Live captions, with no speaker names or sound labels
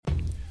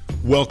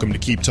Welcome to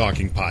Keep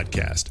Talking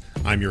Podcast.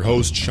 I'm your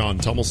host, Sean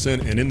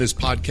Tummelson, and in this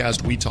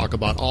podcast, we talk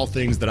about all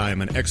things that I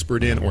am an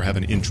expert in or have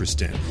an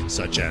interest in,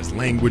 such as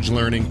language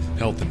learning,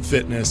 health and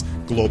fitness,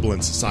 global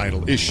and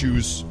societal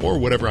issues, or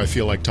whatever I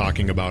feel like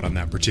talking about on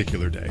that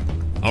particular day.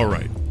 All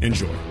right,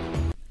 enjoy.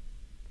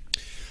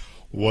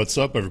 What's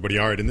up, everybody?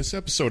 All right, in this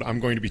episode,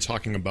 I'm going to be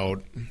talking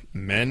about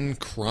men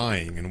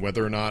crying and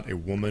whether or not a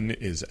woman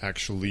is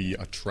actually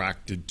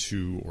attracted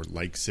to or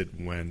likes it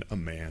when a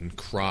man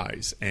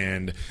cries.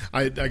 And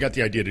I got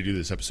the idea to do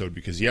this episode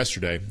because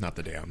yesterday, not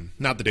the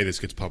day this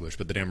gets published,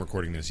 but the day I'm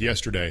recording this,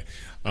 yesterday,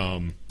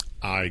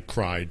 I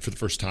cried for the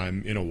first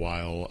time in a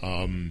while,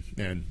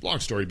 and long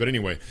story, but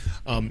anyway,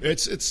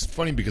 it's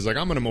funny because like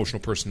I'm an emotional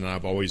person and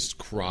I've always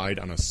cried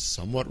on a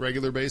somewhat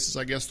regular basis,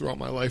 I guess, throughout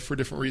my life for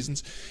different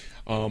reasons.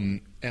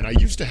 And I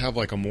used to have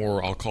like a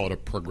more, I'll call it a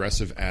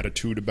progressive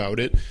attitude about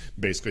it,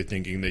 basically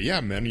thinking that,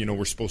 yeah, men,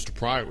 we're supposed to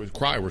cry,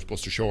 we're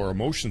supposed to show our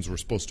emotions, we're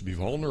supposed to be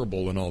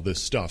vulnerable and all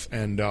this stuff.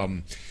 And,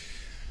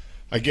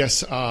 I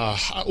guess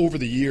over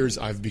the years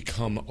I've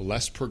become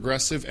less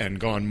progressive and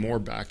gone more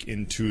back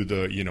into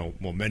the,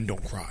 well, men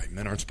don't cry,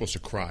 men aren't supposed to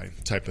cry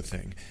type of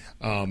thing.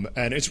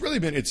 And it's really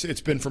been,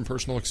 it's been from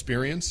personal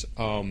experience.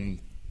 In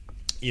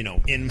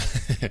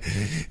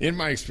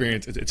my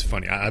experience, it's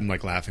funny. I'm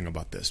like laughing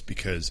about this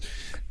because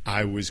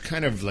I was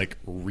kind of like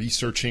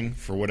researching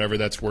for whatever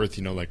that's worth,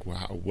 like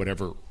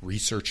whatever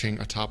researching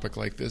a topic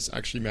like this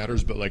actually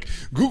matters. But like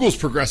Google's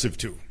progressive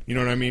too. You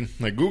know what I mean?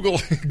 Like Google,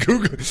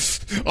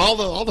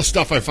 all the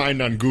stuff I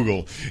find on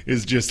Google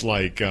is just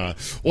like,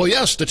 well,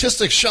 yeah,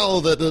 statistics show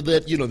that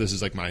this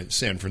is like my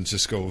San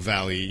Francisco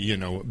Valley,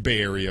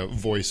 Bay Area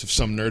voice of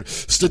some nerd.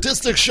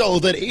 Statistics show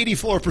that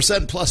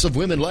 84% plus of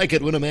women like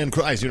it when a man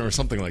cries, or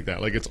something like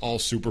that. Like it's all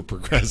super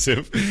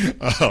progressive.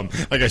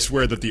 Like I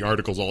swear that the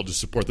articles all just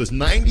support this.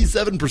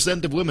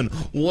 97% of women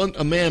want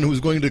a man who's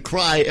going to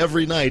cry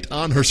every night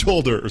on her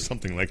shoulder or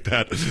something like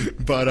that.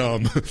 But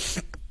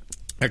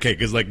okay,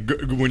 because like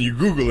when you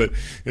Google it,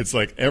 it's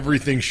like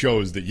everything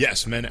shows that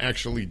yes, men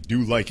actually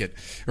do like it,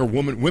 or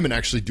women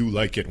actually do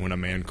like it when a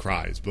man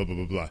cries. Blah blah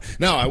blah blah.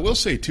 Now I will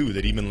say too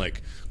that even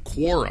like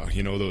Quora,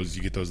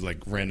 you get those like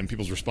random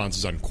people's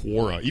responses on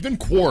Quora. Even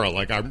Quora,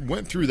 like I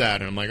went through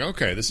that and I'm like,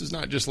 okay, this is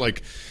not just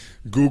like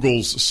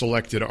Google's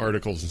selected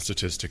articles and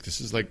statistics.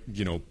 This is like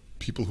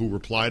people who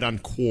replied on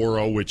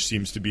Quora, which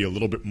seems to be a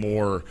little bit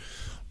more.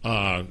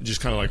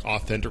 Just kind of like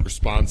authentic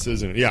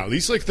responses. And yeah, at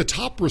least like the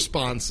top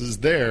responses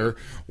there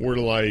were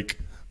like,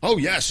 oh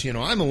yes,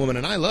 I'm a woman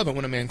and I love it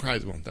when a man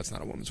cries. Well, that's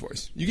not a woman's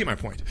voice. You get my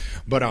point.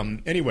 But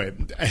anyway,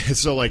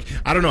 so like,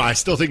 I don't know. I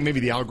still think maybe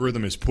the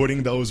algorithm is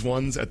putting those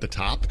ones at the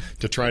top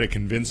to try to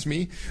convince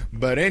me.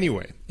 But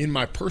anyway, in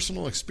my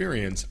personal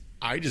experience,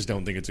 I just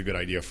don't think it's a good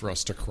idea for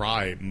us to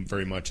cry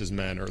very much as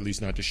men, or at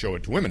least not to show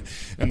it to women.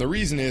 And the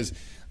reason is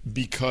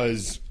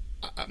because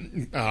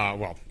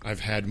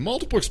I've had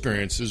multiple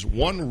experiences,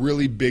 one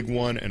really big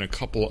one and a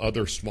couple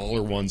other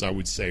smaller ones, I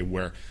would say,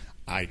 where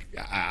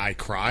I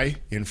cry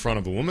in front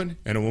of a woman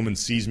and a woman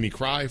sees me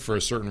cry for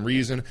a certain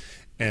reason,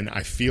 and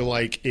I feel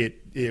like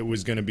it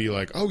was going to be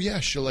like, oh yeah,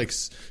 she'll like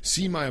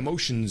see my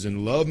emotions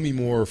and love me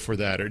more for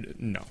that. Or,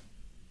 no,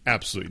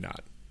 absolutely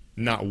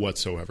not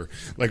whatsoever.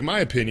 Like my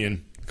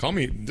opinion,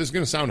 this is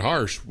going to sound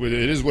harsh, it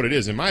is what it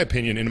is. In my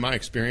opinion, in my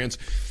experience,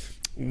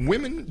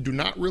 women do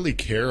not really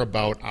care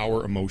about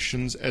our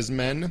emotions as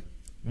men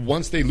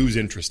once they lose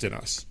interest in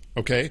us,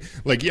 okay?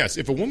 Like, yes,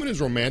 if a woman is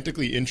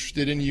romantically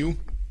interested in you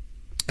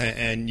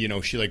and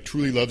she like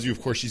truly loves you,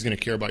 of course she's going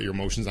to care about your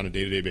emotions on a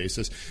day-to-day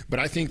basis. But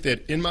I think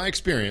that in my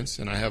experience,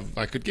 and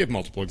I could give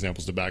multiple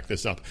examples to back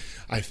this up,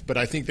 but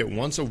I think that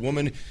once a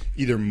woman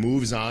either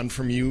moves on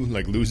from you,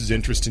 like loses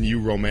interest in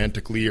you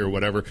romantically or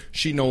whatever,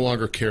 she no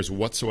longer cares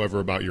whatsoever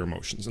about your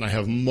emotions. And I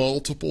have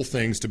multiple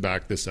things to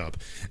back this up,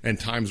 and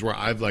times where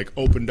I've like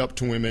opened up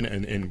to women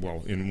and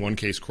in one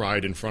case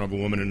cried in front of a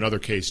woman, in another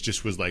case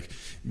just was like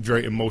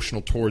very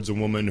emotional towards a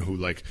woman who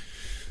like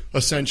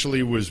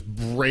essentially was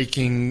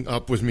breaking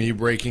up with me,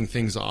 breaking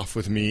things off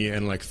with me,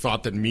 and like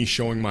thought that me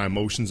showing my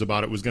emotions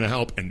about it was going to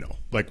help. And no,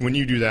 like when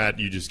you do that,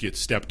 you just get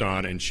stepped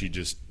on and she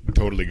just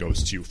totally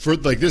ghosts you. For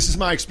like, this is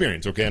my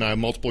experience, okay? And I have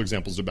multiple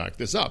examples to back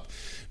this up.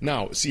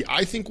 Now, see,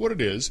 I think what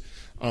it is,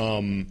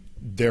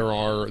 there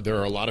are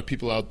a lot of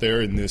people out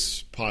there in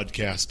this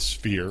podcast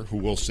sphere who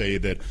will say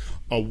that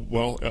a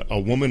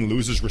woman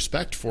loses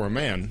respect for a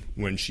man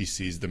when she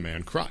sees the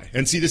man cry.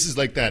 And see, this is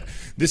that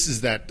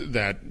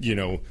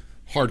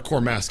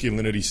hardcore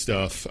masculinity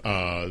stuff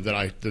that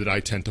I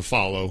tend to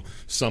follow.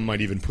 Some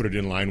might even put it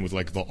in line with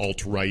like the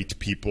alt-right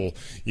people,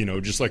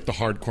 just like the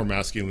hardcore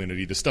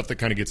masculinity, the stuff that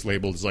kind of gets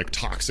labeled as like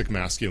toxic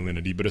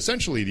masculinity. But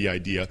essentially the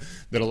idea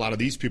that a lot of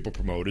these people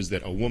promote is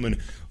that a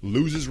woman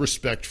loses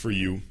respect for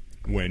you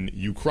when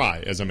you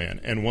cry as a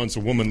man. And once a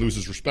woman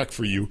loses respect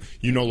for you,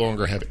 you no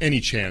longer have any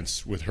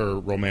chance with her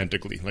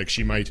romantically. Like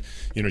she might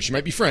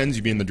be friends,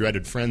 you'd be in the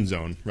dreaded friend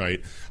zone,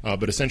 right?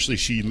 But essentially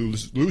she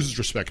loses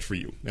respect for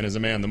you. And as a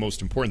man, the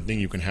most important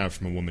thing you can have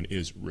from a woman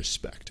is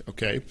respect,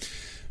 okay?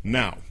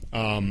 Now,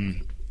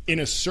 in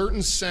a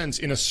certain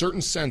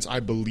sense, I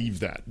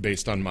believe that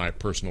based on my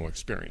personal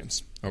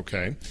experience.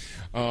 Okay.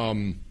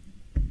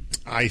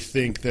 I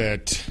think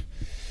that,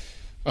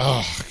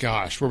 oh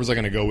gosh, where was I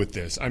going to go with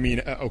this? I mean,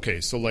 okay,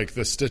 so like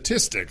the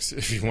statistics,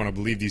 if you want to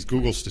believe these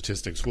Google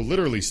statistics, will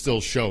literally still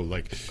show,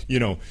 like,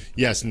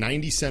 yes,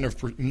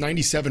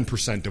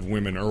 97% of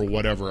women or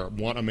whatever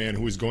want a man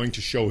who is going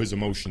to show his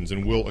emotions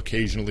and will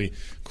occasionally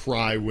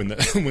cry when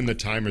the when the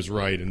time is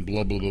right and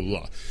blah blah blah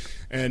blah.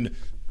 And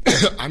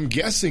I'm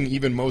guessing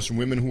even most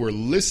women who are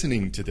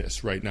listening to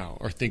this right now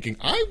are thinking,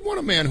 I want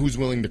a man who's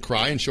willing to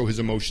cry and show his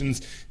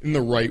emotions in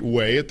the right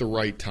way at the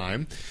right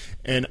time.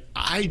 And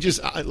I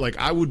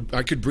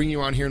could bring you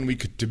on here and we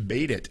could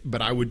debate it,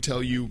 but I would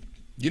tell you,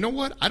 you know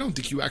what? I don't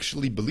think you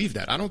actually believe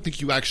that. I don't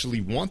think you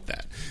actually want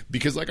that.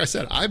 Because like I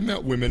said, I've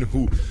met women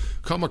who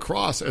come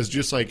across as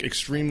just like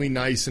extremely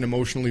nice and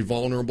emotionally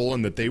vulnerable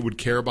and that they would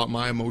care about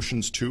my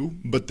emotions too.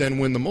 But then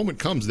when the moment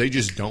comes, they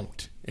just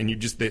don't. And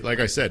like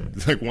I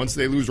said, like once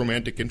they lose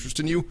romantic interest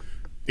in you,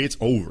 it's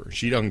over.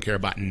 She doesn't care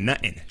about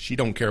nothing. She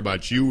don't care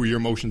about you or your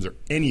emotions or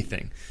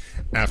anything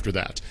after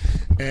that.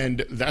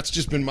 And that's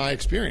just been my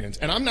experience.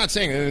 And I'm not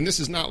saying, and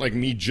this is not like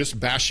me just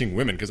bashing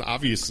women, because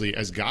obviously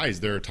as guys,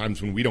 there are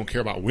times when we don't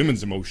care about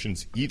women's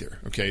emotions either.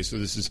 Okay, so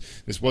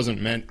this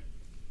wasn't meant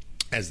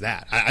as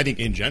that. I think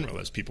in general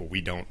as people,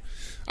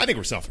 I think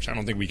we're selfish. I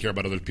don't think we care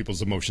about other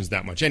people's emotions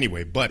that much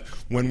anyway. But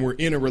when we're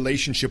in a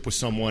relationship with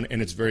someone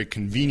and it's very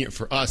convenient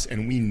for us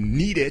and we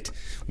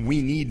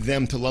need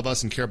them to love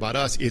us and care about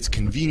us, it's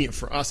convenient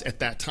for us at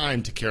that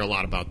time to care a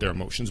lot about their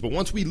emotions. But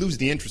once we lose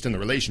the interest in the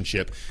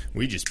relationship,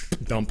 we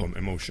just dump them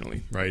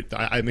emotionally, right?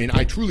 I mean,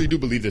 I truly do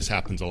believe this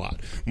happens a lot,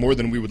 more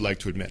than we would like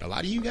to admit. A lot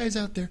of you guys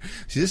out there,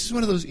 see, this is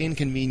one of those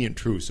inconvenient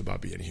truths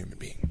about being a human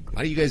being. A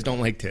lot of you guys don't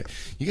like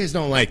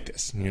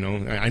this,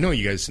 I know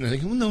you guys are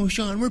thinking, well, no,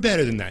 Sean, we're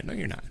better than that. No,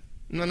 you're not.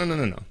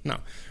 No.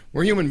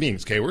 We're human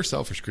beings, okay? We're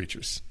selfish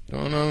creatures.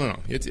 No.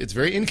 It's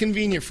very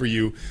inconvenient for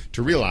you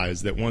to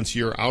realize that once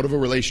you're out of a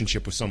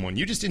relationship with someone,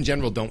 you just in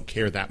general don't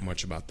care that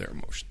much about their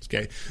emotions,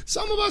 okay?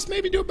 Some of us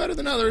maybe do it better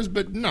than others,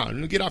 but no,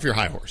 get off your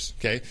high horse,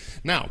 okay?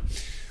 Now,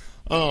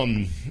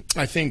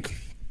 I think,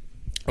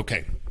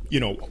 okay,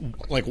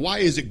 like, why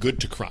is it good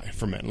to cry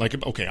for men? Like,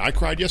 okay, I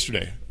cried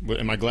yesterday.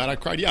 Am I glad I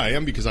cried? Yeah, I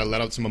am, because I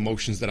let out some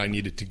emotions that I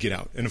needed to get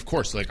out. And of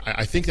course, like,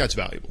 I think that's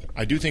valuable.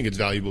 I do think it's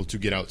valuable to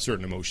get out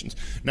certain emotions.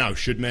 Now,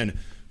 should men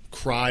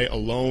cry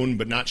alone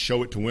but not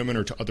show it to women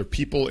or to other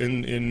people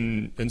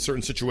in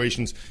certain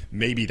situations?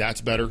 Maybe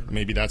that's better.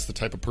 Maybe that's the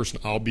type of person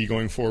I'll be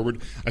going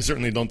forward. I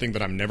certainly don't think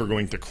that I'm never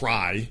going to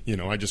cry.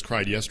 I just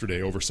cried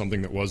yesterday over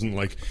something that wasn't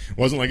like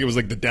it was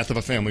like the death of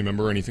a family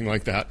member or anything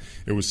like that.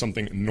 It was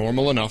something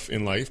normal enough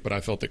in life, but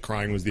I felt that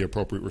crying was the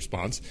appropriate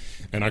response,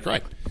 and I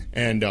cried.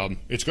 And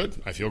it's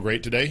good. I feel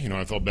great today.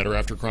 I felt better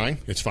after crying.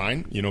 It's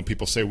fine.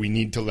 People say we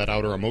need to let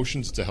out our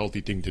emotions. It's a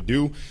healthy thing to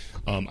do.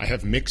 I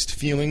have mixed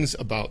feelings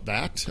about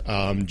that.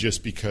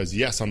 Just because,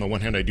 yes, on the one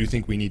hand, I do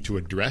think we need to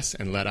address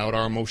and let out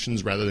our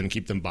emotions rather than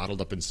keep them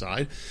bottled up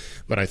inside.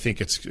 But I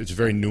think it's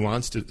very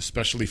nuanced,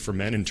 especially for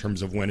men, in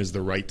terms of when is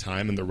the right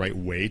time and the right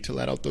way to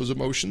let out those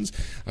emotions.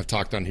 I've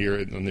talked on here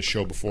on this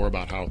show before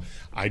about how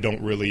I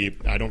don't really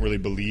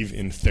believe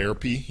in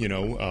therapy,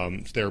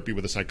 therapy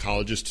with a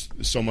psychologist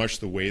so much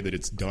the way that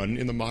it's done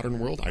in the modern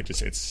world. I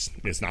just say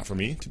it's not for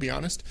me, to be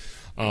honest,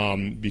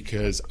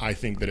 because I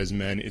think that as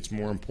men, it's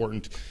more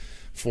important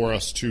for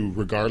us to,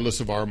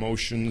 regardless of our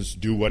emotions,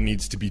 do what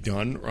needs to be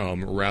done,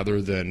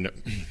 rather than,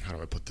 how do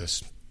I put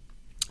this?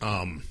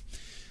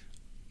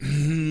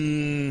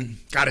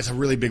 God, it's a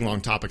really big,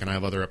 long topic, and I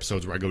have other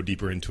episodes where I go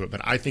deeper into it. But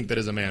I think that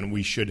as a man,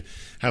 we should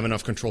have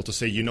enough control to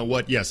say, you know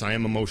what? Yes, I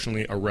am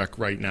emotionally a wreck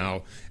right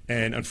now,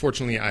 and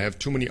unfortunately, I have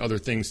too many other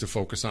things to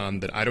focus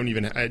on that I don't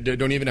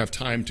even have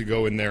time to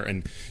go in there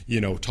and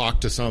talk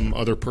to some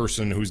other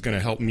person who's going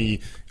to help me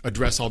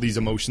address all these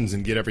emotions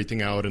and get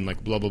everything out and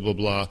like blah blah blah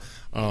blah.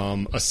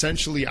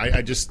 Essentially,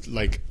 I just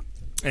like.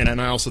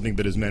 And I also think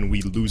that as men,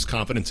 we lose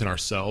confidence in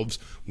ourselves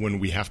when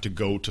we have to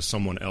go to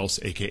someone else,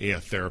 a.k.a. a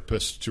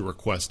therapist, to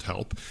request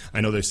help. I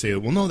know they say,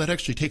 well, no, that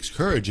actually takes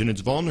courage, and it's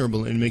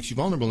vulnerable, and it makes you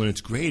vulnerable, and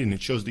it's great, and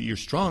it shows that you're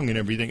strong and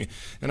everything.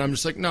 And I'm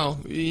just like, no,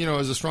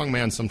 as a strong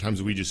man,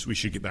 sometimes we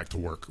should get back to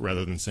work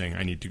rather than saying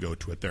I need to go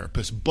to a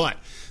therapist. But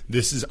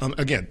this is,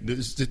 again,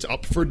 it's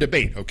up for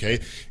debate, okay?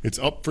 It's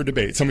up for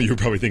debate. Some of you are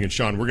probably thinking,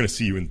 Sean, we're going to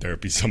see you in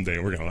therapy someday,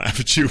 and we're going to laugh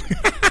at you.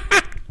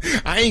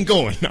 I ain't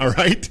going, all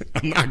right?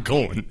 I'm not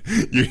going.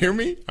 You hear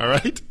me? All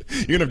right?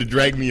 You're going to have to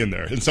drag me in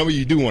there. And some of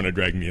you do want to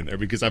drag me in there,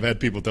 because I've had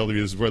people tell me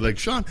this before, like,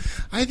 Sean,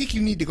 I think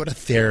you need to go to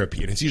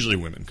therapy. And it's usually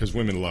women, because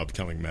women love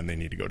telling men they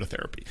need to go to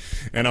therapy.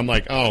 And I'm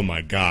like, oh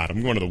my God,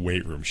 I'm going to the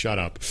weight room. Shut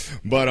up.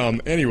 But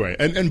anyway,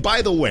 and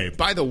by the way,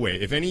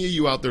 if any of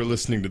you out there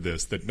listening to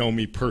this that know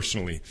me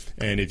personally,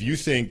 and if you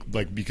think,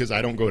 like, because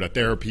I don't go to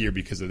therapy or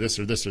because of this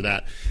or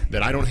that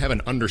I don't have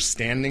an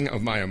understanding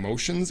of my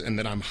emotions and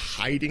that I'm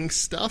hiding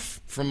stuff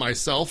from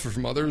myself or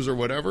from others or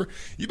whatever,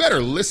 you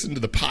better listen to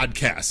the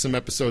podcast, some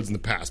episodes episodes in the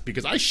past,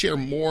 because I share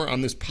more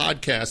on this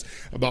podcast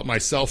about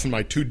myself and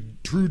my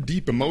true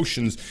deep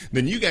emotions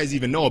than you guys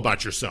even know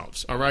about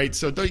yourselves. All right,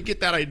 so don't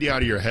get that idea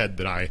out of your head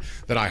that I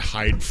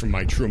hide from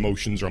my true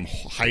emotions, or I'm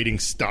hiding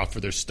stuff,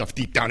 or there's stuff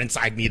deep down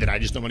inside me that I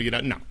just don't want to get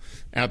out. No,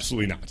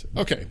 absolutely not.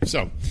 Okay,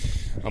 so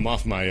I'm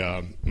off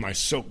my my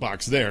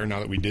soapbox there now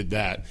that we did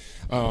that.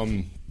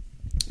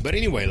 But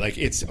anyway, like,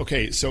 it's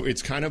okay. So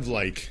it's kind of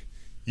like,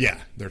 yeah,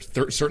 there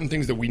are certain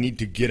things that we need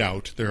to get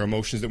out. There are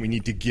emotions that we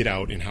need to get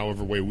out in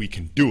however way we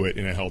can do it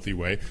in a healthy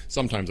way.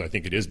 Sometimes I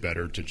think it is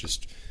better to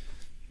just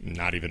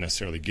not even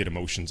necessarily get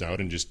emotions out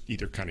and just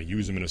either kind of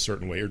use them in a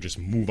certain way or just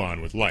move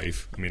on with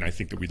life. I mean, I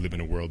think that we live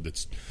in a world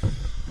that's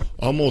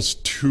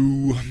almost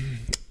too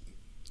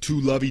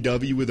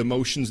lovey-dovey with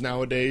emotions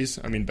nowadays.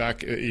 I mean,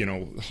 back,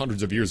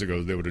 hundreds of years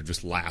ago, they would have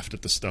just laughed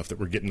at the stuff that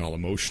we're getting all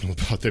emotional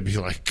about. They'd be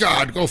like,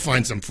 God, go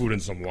find some food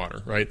and some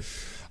water, right?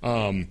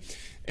 And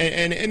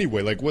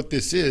anyway, like, what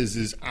this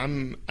is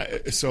my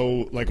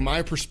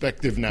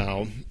perspective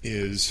now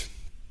is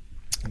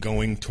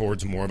going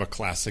towards more of a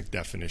classic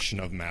definition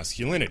of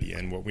masculinity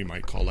and what we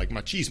might call like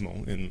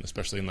machismo,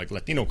 especially in like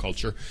Latino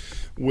culture,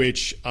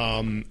 which,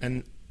 I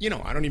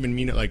don't even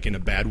mean it like in a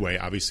bad way.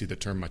 Obviously, the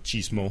term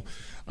machismo,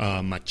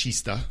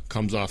 machista,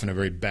 comes off in a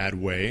very bad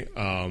way,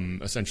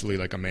 essentially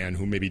like a man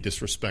who maybe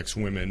disrespects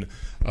women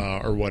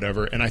or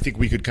whatever. And I think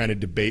we could kind of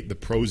debate the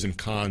pros and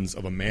cons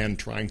of a man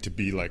trying to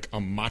be like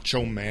a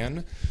macho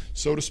man,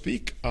 so to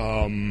speak.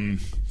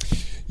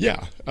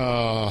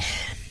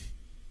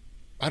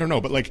 I don't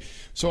know, but like,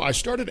 so I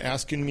started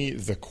asking me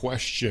the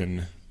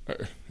question.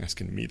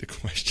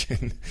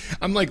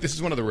 I'm like, this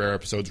is one of the rare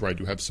episodes where I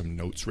do have some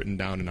notes written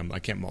down, and I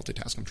can't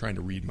multitask. I'm trying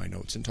to read my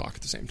notes and talk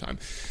at the same time.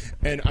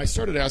 And I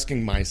started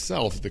asking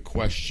myself the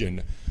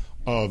question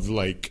of,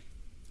 like,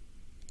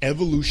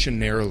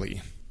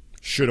 evolutionarily,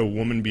 should a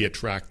woman be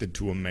attracted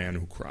to a man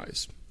who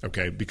cries?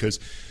 Okay, because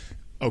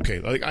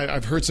like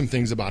I've heard some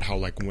things about how,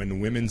 like,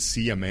 when women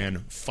see a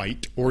man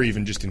fight or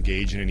even just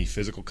engage in any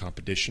physical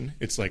competition,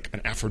 it's like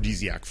an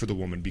aphrodisiac for the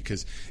woman,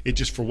 because it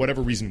just, for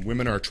whatever reason,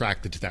 women are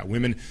attracted to that.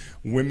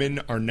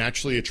 Women are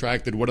naturally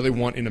attracted. What do they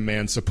want in a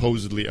man,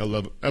 supposedly,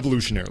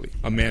 evolutionarily?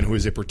 A man who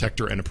is a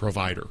protector and a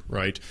provider,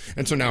 right?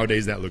 And so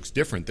nowadays that looks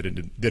different than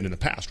it did in the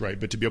past, right?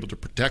 But to be able to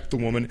protect the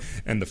woman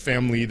and the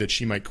family that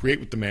she might create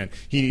with the man,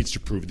 he needs to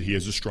prove that he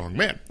is a strong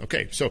man.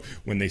 Okay, so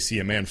when they see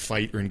a man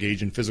fight or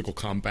engage in physical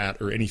combat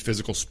or any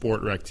physical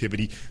sport or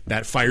activity,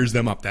 that fires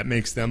them up. That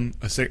makes them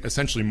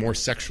essentially more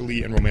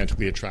sexually and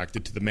romantically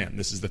attracted to the man.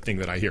 This is the thing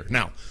that I hear.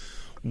 Now,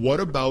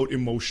 what about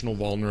emotional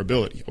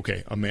vulnerability?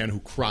 Okay, a man who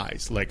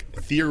cries. Like,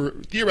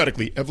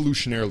 theoretically,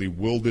 evolutionarily,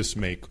 will this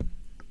make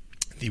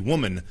the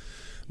woman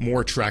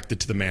more attracted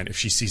to the man if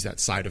she sees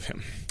that side of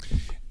him?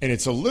 And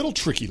it's a little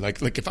tricky.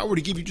 Like if I were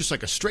to give you just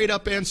like a straight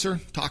up answer,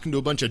 talking to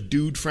a bunch of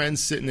dude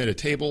friends sitting at a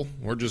table,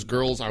 or just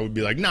girls, I would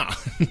be like, nah,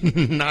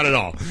 not at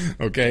all.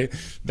 Okay?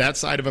 That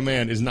side of a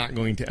man is not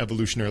going to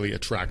evolutionarily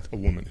attract a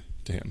woman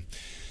to him.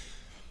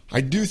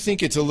 I do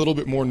think it's a little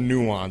bit more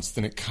nuanced,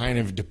 and it kind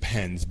of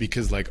depends,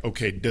 because, like,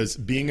 okay, does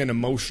being an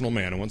emotional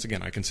man, and once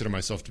again, I consider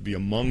myself to be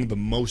among the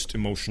most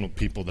emotional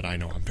people that I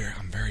know. I'm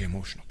very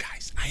emotional,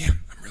 guys. I'm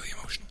really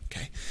emotional,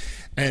 okay?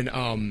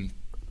 And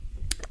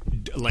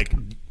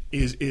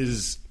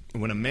is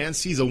when a man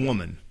sees a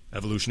woman,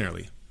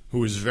 evolutionarily,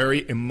 who is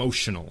very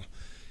emotional,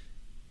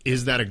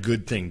 is that a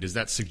good thing? Does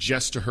that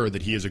suggest to her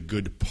that he is a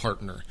good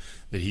partner,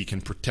 that he can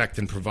protect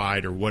and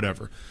provide or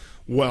whatever?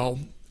 Well,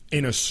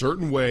 in a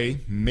certain way,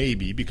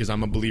 maybe, because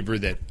I'm a believer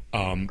that,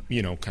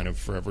 kind of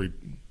for every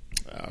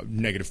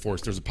negative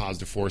force, there's a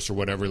positive force or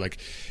whatever. Like,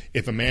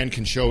 if a man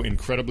can show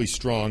incredibly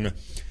strong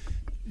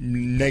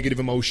negative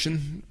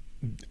emotion,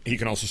 he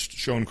can also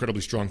show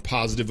incredibly strong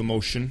positive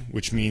emotion,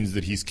 which means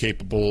that he's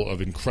capable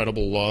of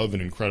incredible love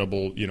and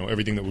incredible,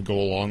 everything that would go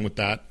along with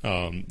that,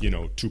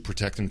 to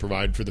protect and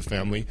provide for the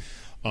family.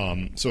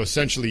 So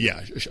essentially,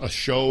 yeah, a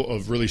show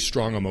of really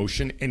strong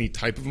emotion, any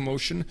type of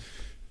emotion,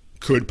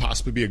 could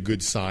possibly be a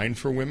good sign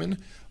for women.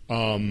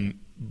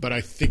 But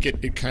I think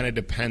it kind of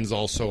depends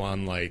also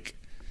on, like,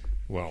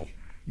 well,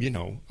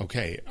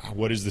 okay,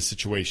 what is the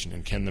situation,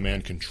 and can the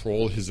man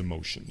control his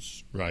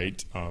emotions,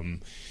 right?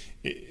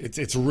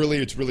 It's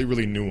really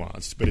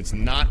nuanced, but it's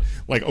not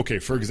like, okay,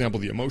 for example,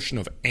 the emotion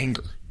of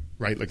anger,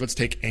 right? Like, let's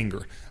take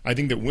anger. I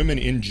think that women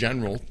in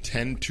general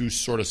tend to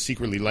sort of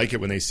secretly like it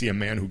when they see a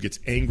man who gets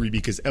angry,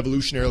 because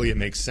evolutionarily it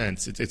makes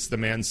sense. It's the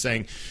man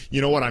saying, you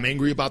know what, I'm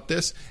angry about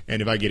this,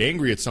 and if I get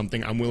angry at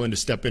something, I'm willing to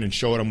step in and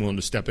show it. I'm willing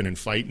to step in and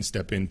fight and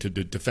step in to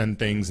defend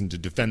things and to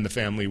defend the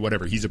family,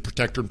 whatever. He's a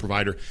protector and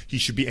provider. He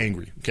should be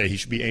angry, okay? He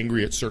should be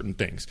angry at certain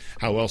things.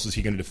 How else is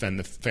he going to defend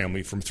the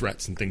family from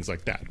threats and things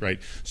like that,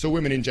 right? So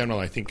women in general,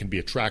 I think, can be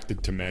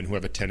attracted to men who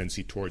have a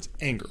tendency towards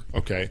anger,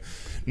 okay?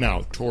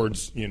 Now,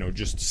 towards,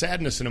 just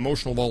sadness and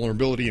emotional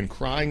vulnerability and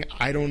crying,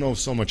 I don't know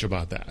so much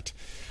about that.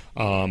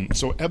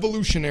 So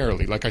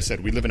evolutionarily, like I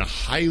said, we live in a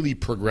highly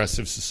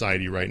progressive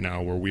society right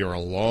now where we are a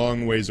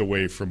long ways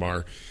away from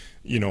our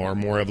our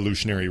more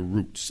evolutionary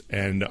roots.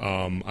 And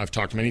I've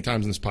talked many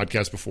times in this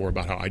podcast before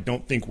about how I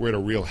don't think we're at a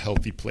real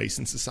healthy place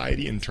in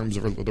society in terms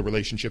of the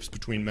relationships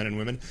between men and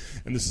women,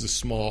 and this is a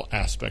small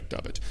aspect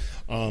of it.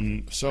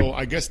 So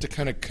I guess to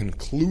kind of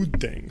conclude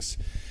things,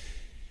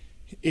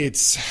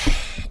 it's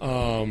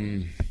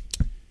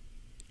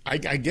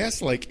I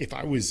guess, like, if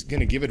I was going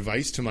to give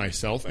advice to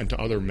myself and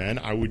to other men,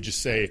 I would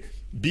just say,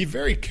 be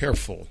very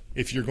careful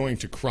if you're going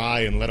to cry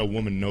and let a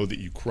woman know that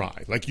you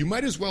cry. Like, you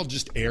might as well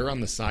just err on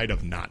the side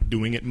of not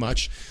doing it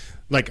much.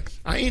 Like,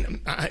 I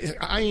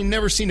ain't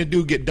never seen a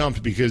dude get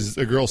dumped because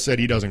a girl said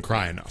he doesn't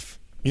cry enough.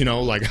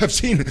 Like, I've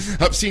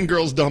seen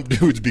girls dump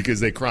dudes because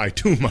they cry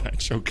too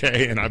much,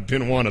 okay? And I've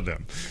been one of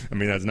them. I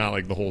mean, that's not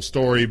like the whole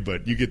story,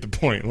 but you get the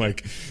point.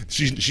 Like,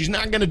 she's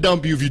not going to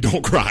dump you if you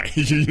don't cry.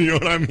 You know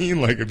what I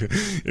mean? Like,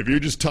 if you're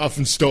just tough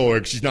and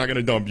stoic, she's not going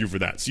to dump you for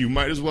that. So you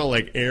might as well,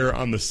 like, err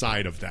on the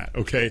side of that,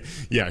 okay?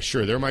 Yeah,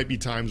 sure, there might be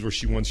times where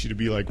she wants you to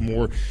be, like,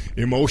 more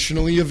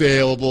emotionally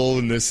available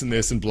and this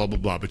and blah, blah,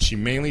 blah. But she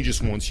mainly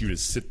just wants you to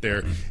sit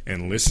there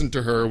and listen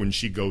to her when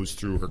she goes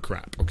through her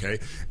crap, okay?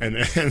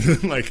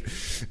 And like...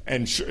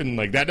 And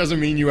like, that doesn't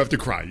mean you have to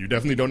cry. You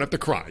definitely don't have to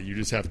cry. You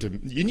just have to,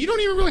 and you don't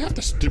even really have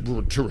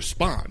to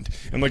respond.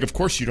 And like, of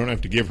course, you don't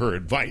have to give her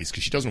advice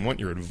because she doesn't want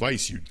your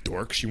advice, you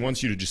dork. She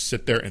wants you to just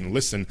sit there and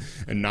listen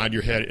and nod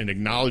your head and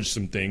acknowledge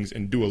some things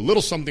and do a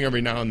little something every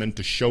now and then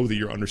to show that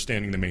you're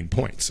understanding the main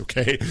points,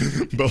 okay?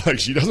 But like,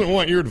 she doesn't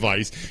want your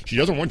advice. She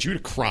doesn't want you to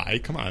cry.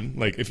 Come on,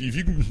 like, if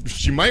you can,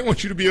 she might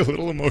want you to be a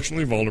little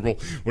emotionally vulnerable,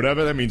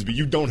 whatever that means. But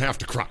you don't have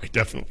to cry,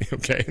 definitely,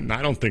 okay? And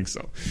I don't think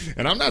so.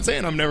 And I'm not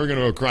saying I'm never going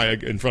to cry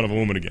in front of a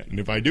woman again. And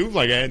if I do,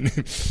 like,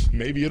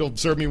 maybe it'll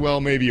serve me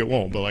well, maybe it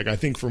won't. But like, I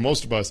think for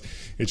most of us,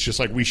 it's just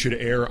like we should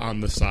err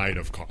on the side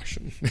of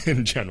caution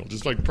in general.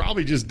 Just like,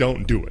 probably just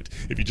don't do it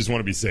if you just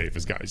want to be safe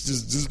as guys.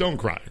 Just don't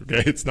cry,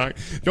 okay?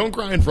 Don't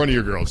cry in front of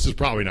your girls. It's just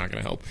probably not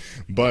going to help.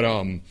 But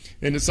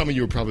and some of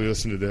you will probably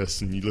listen to this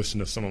and you listen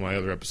to some of my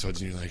other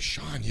episodes and you're like,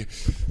 Sean,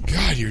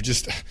 you're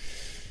just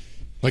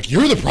like,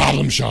 you're the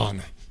problem,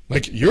 Sean.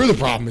 Like, you're the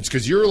problem. It's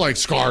because you're, like,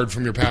 scarred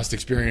from your past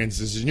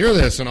experiences, and you're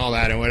this and all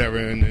that and whatever.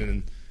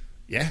 And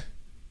yeah,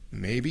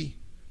 maybe.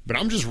 But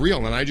I'm just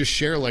real, and I just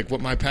share, like,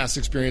 what my past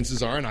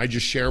experiences are, and I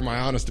just share my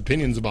honest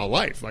opinions about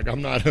life. Like,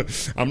 I'm not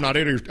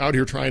out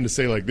here trying to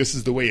say, like, this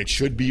is the way it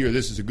should be, or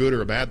this is a good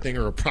or a bad thing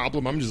or a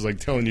problem. I'm just, like,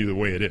 telling you the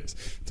way it is.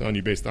 I'm telling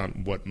you based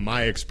on what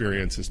my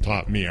experience has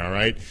taught me, all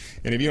right?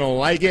 And if you don't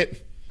like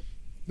it,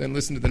 then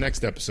listen to the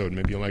next episode.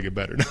 Maybe you'll like it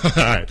better. All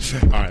right.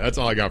 That's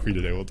all I got for you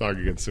today. We'll talk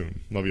again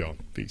soon. Love you all.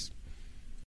 Peace.